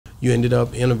You ended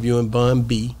up interviewing Bun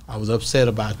B. I was upset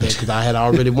about that because I had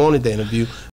already wanted the interview.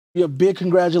 Yeah, big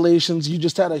congratulations. You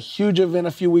just had a huge event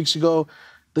a few weeks ago,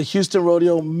 the Houston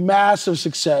Rodeo, massive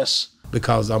success.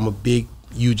 Because I'm a big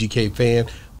UGK fan.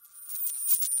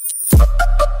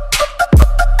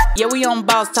 Yeah, we on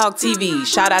Boss Talk TV.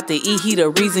 Shout out to E. He the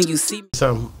reason you see me.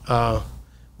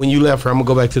 When you left here, I'm gonna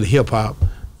go back to the hip hop.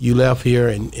 You left here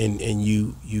and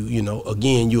you know,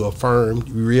 again, you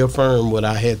reaffirmed what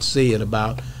I had said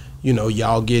about, you know,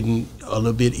 y'all getting a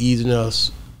little bit easier than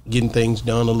us, getting things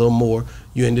done a little more.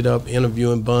 You ended up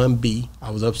interviewing Bun B.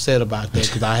 I was upset about that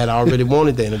because I had already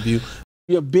wanted the interview.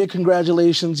 Yeah, big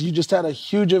congratulations. You just had a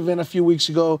huge event a few weeks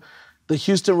ago, the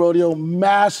Houston Rodeo,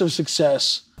 massive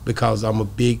success. Because I'm a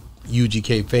big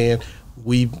UGK fan.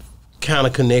 We've kind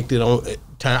of connected on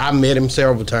time. I met him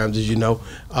several times, as you know.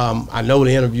 I know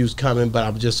the interview's coming, but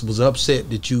I just was upset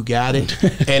that you got it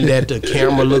and that the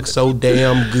camera looked so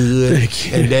damn good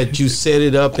and that you set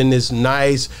it up in this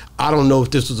nice, I don't know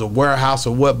if this was a warehouse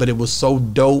or what, but it was so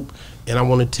dope. And I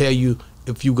want to tell you,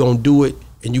 if you're going to do it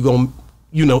and you're going to,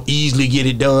 you know, easily get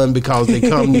it done because they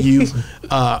come to you,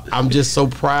 I'm just so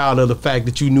proud of the fact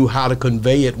that you knew how to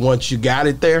convey it once you got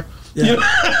it there. Yeah. You know?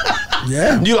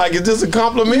 Yeah. You like, is this a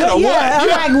compliment or what? I'm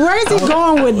like, where's he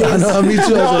going with this? I know, me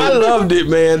too. No, I loved it,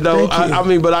 man. Though I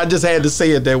mean, but I just had to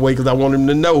say it that way because I want him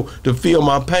to know, to feel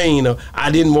my pain.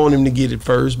 I didn't want him to get it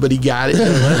first, but he got it,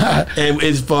 and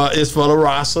it's for the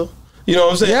Rasa. You know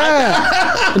what I'm saying?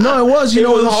 Yeah. No, it was. You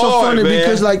know, it was so funny, man.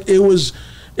 because like it was.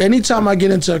 Anytime I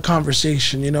get into a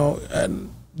conversation, you know,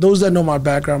 and those that know my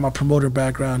background, my promoter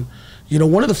background, you know,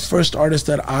 one of the first artists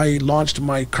that I launched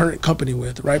my current company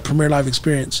with, right, Premier Live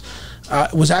Experience,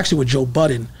 was actually with Joe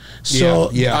Budden.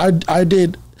 So I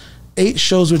did 8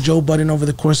 shows with Joe Budden over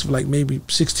the course of like maybe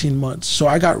 16 months. So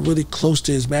I got really close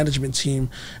to his management team.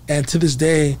 And to this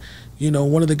day, you know,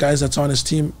 one of the guys that's on his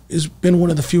team has been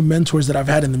one of the few mentors that I've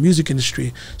had in the music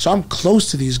industry. So I'm close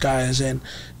to these guys, and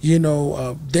you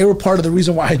know, they were part of the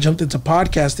reason why I jumped into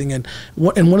podcasting. And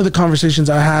one of the conversations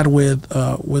I had with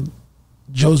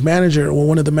Joe's manager, or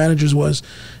one of the managers, was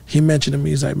he mentioned to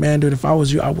me, he's like, man, dude, if I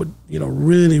was you, I would, you know,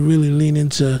 really, really lean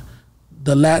into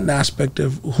the Latin aspect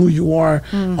of who you are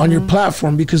on your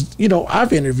platform, because, you know,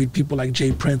 I've interviewed people like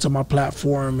Jay Prince on my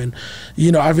platform, and,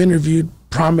 you know, I've interviewed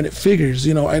prominent figures,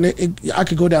 you know, and I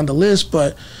could go down the list,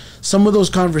 but some of those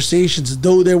conversations,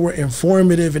 though they were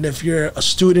informative, and if you're a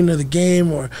student of the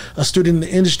game or a student in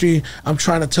the industry, I'm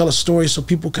trying to tell a story so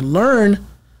people can learn,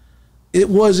 it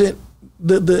wasn't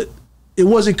it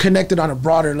wasn't connected on a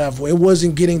broader level. It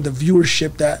wasn't getting the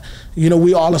viewership that, you know,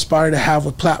 we all aspire to have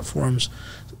with platforms.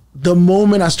 The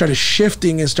moment I started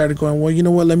shifting and started going, well, you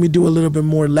know what, let me do a little bit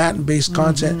more Latin-based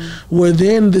content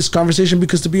within this conversation,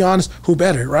 because to be honest, who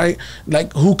better, right?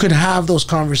 Like, who could have those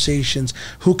conversations?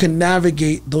 Who can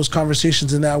navigate those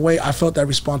conversations in that way? I felt that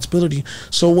responsibility.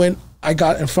 So when I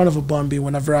got in front of a Bun B,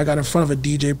 whenever I got in front of a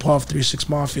DJ Paul of 3-6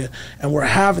 Mafia, and we're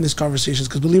having these conversations,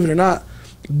 because believe it or not,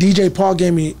 DJ Paul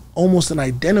gave me almost an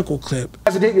identical clip.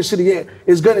 As it hit your city, yeah,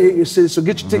 it's gonna hit your city, so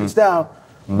get your tickets down.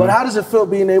 But how does it feel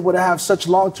being able to have such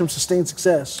long-term sustained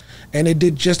success? And it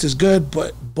did just as good,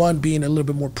 but Bun being a little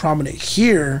bit more prominent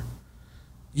here,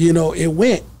 you know, it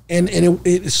went. And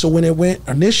so when it went,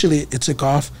 initially it took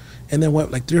off, and then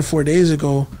went like 3 or 4 days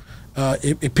ago,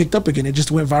 it picked up again. It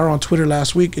just went viral on Twitter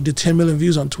last week. It did 10 million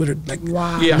views on Twitter, like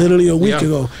literally a week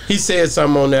ago. He said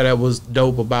something on there that was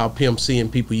dope about Pimp C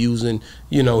and people using,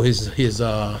 you know, his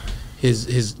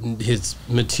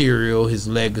material, his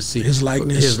legacy, his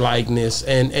likeness,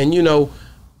 and you know,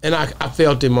 and I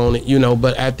felt him on it, you know.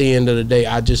 But at the end of the day,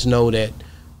 I just know that,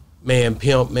 man,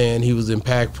 Pimp, man, he was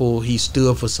impactful. He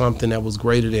stood for something that was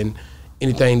greater than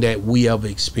anything that we ever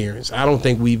experienced. I don't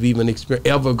think we've even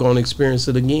ever gonna experience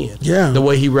it again. Yeah, the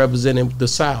way he represented the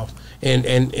South. And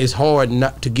it's hard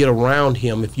not to get around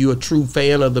him. If you're a true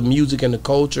fan of the music and the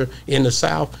culture in the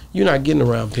South, you're not getting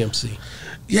around Pimp C.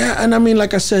 Yeah, and I mean,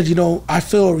 like I said, you know, I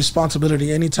feel a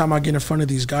responsibility anytime I get in front of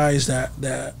these guys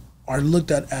that are looked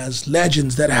at as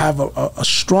legends, that have a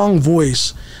strong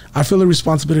voice. I feel a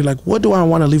responsibility, like, what do I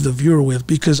want to leave the viewer with?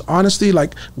 Because honestly,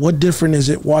 like, what different is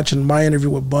it watching my interview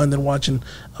with Bun than watching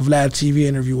a Vlad TV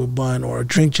interview with Bun, or a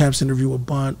Drink Champs interview with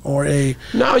Bun, or a...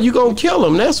 No, you gonna kill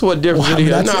him. That's what difference it is.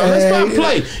 No, let's not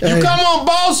play. You come on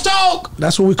Boss Talk.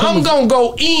 That's what we come. I'm gonna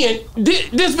go in.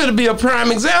 This gonna be a prime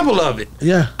example of it.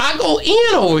 Yeah. I go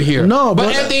in over here. No,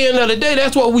 but at the end of the day,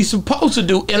 that's what we supposed to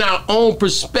do in our own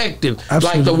perspective.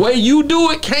 Absolutely. Like the way you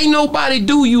do it, can't nobody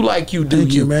do you like you do.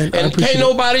 Thank you, man. And can't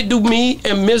nobody do me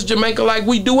and Miss Jamaica like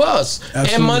we do us.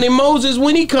 Absolutely. And Money Moses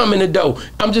when he come in the door.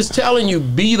 I'm just telling you,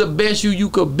 be the best you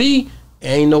could be,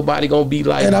 ain't nobody gonna be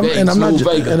like and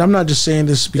I'm not just saying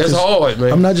this because that's hard,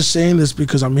 man. I'm not just saying this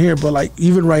because I'm here, but like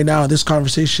even right now, this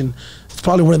conversation is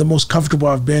probably one of the most comfortable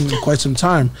I've been in quite some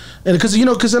time. And because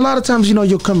because a lot of times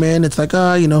you'll come in, it's like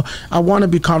I want to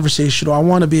be conversational, I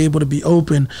want to be able to be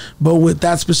open, but with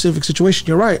that specific situation,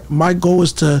 you're right. My goal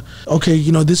is to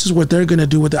this is what they're gonna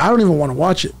do with it. I don't even want to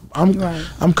watch it.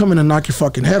 I'm coming to knock your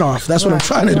fucking head off. That's what I'm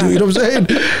trying to do. You know what I'm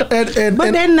saying?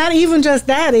 But then not even just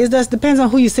that. It just depends on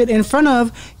who you sit in front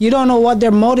of. You don't know what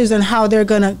their motives and how they're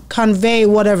going to convey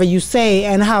whatever you say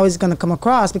and how it's going to come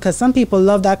across, because some people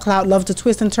love that clout, love to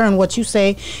twist and turn what you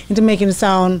say into making it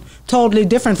sound totally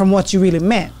different from what you really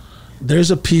meant.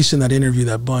 There's a piece in that interview,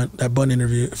 that Budden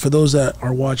interview. For those that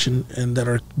are watching and that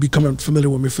are becoming familiar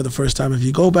with me for the first time, if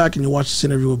you go back and you watch this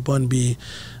interview with Bun B,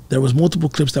 there was multiple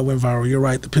clips that went viral. You're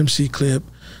right, the Pimp C clip,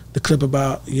 the clip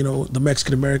about the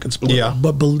Mexican American sport. Yeah.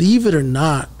 But believe it or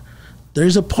not,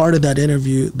 there's a part of that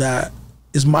interview that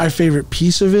is my favorite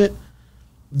piece of it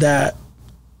that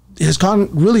has gone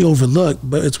really overlooked.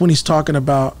 But it's when he's talking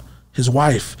about his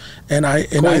wife, and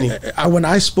when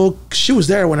I spoke, she was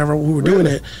there whenever we were doing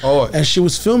it, and she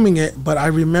was filming it. But I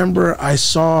remember I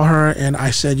saw her and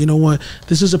I said, you know what,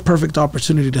 this is a perfect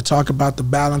opportunity to talk about the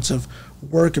balance of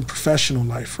work and professional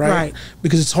life, right?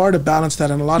 Because it's hard to balance that,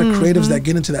 and a lot of creatives that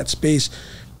get into that space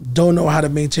don't know how to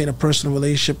maintain a personal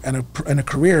relationship and a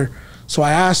career. So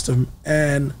I asked him,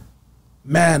 and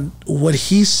man, what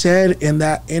he said in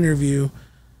that interview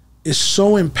is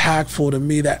so impactful to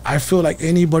me that I feel like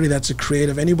anybody that's a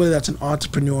creative, anybody that's an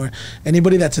entrepreneur,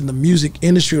 anybody that's in the music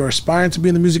industry or aspiring to be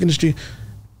in the music industry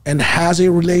and has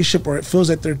a relationship, or it feels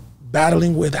like they're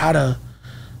battling with how to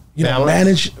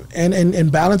manage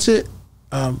and balance it,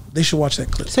 they should watch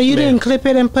that clip. So you didn't clip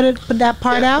it and put that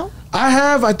part out? I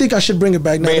have. I think I should bring it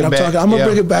back now that I'm talking. I'm gonna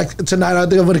bring it back tonight. I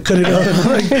think I'm gonna cut it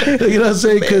out. You know what I'm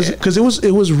saying? Because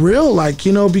it was real,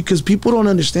 because people don't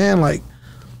understand. Like,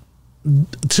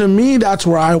 to me, that's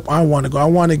where I want to go. I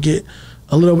want to get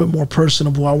a little bit more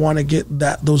personable. I want to get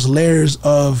those layers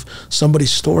of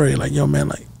somebody's story. Like, yo,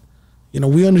 man,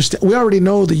 we understand. We already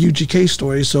know the UGK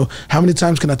story. So how many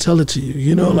times can I tell it to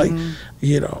you?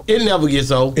 It never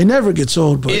gets old. It never gets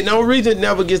old. But no reason it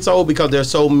never gets old, because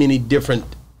there's so many different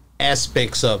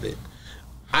aspects of it.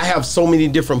 I have so many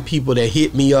different people that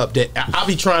hit me up that I'll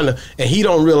be trying to, and he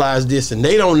don't realize this and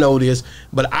they don't know this,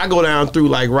 but I go down through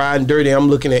like Riding Dirty. I'm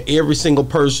looking at every single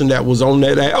person that was on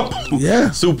that album. Yeah.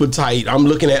 Super tight. I'm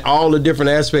looking at all the different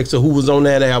aspects of who was on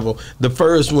that album. The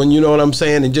first one, you know what I'm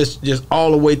saying? And just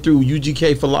all the way through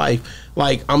UGK for Life.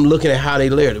 Like, I'm looking at how they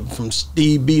layered it, from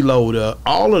Steve Belo to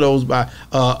all of those by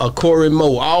Corey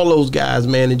Moe, all those guys,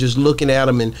 man, and just looking at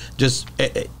them and just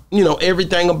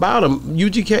everything about them.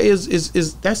 UGK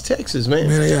is that's Texas, man.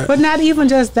 Yeah. But not even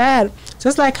just that.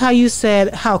 Just like how you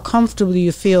said how comfortable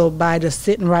you feel by just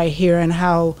sitting right here, and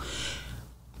how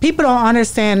people don't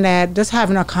understand that just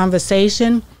having a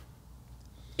conversation,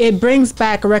 it brings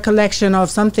back a recollection of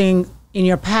something in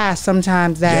your past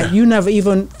sometimes that you never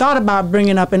even thought about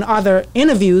bringing up in other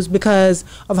interviews because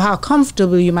of how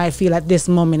comfortable you might feel at this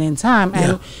moment in time.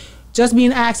 And just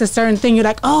being asked a certain thing, you're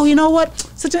like, oh, you know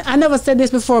what? I never said this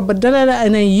before, but da-da-da.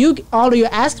 And then although you're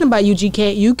asking about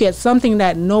UGK, you get something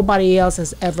that nobody else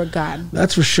has ever gotten.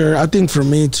 That's for sure. I think for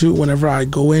me too, whenever I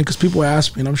go in, because people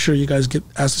ask me, and I'm sure you guys get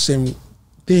asked the same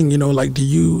thing, like, do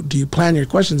you plan your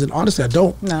questions? And honestly, I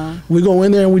don't. No. We go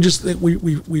in there and we just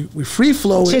we free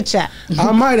flow. Chit chat.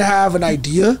 I might have an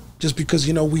idea just because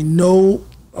we know,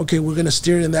 okay, we're gonna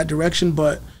steer it in that direction,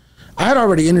 but I had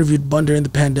already interviewed Bun during the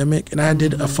pandemic, and I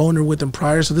did a phoner with him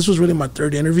prior, so this was really my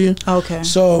third interview. Okay.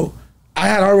 So I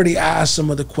had already asked some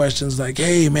of the questions like,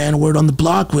 hey, man, word on the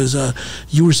block was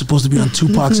you were supposed to be on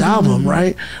Tupac's album,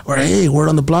 right? Or, hey, word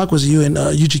on the block was you and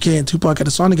UGK and Tupac had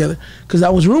a song together, because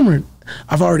that was rumored.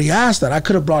 I've already asked that. I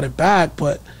could have brought it back,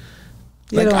 but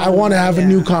I want to have a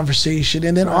new conversation.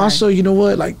 And then also, you know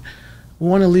what? Like, we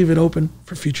want to leave it open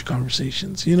for future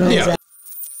conversations,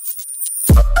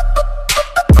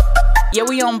 Yeah,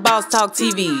 we on Boss Talk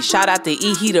TV. Shout out to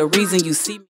E. He, the reason you see me.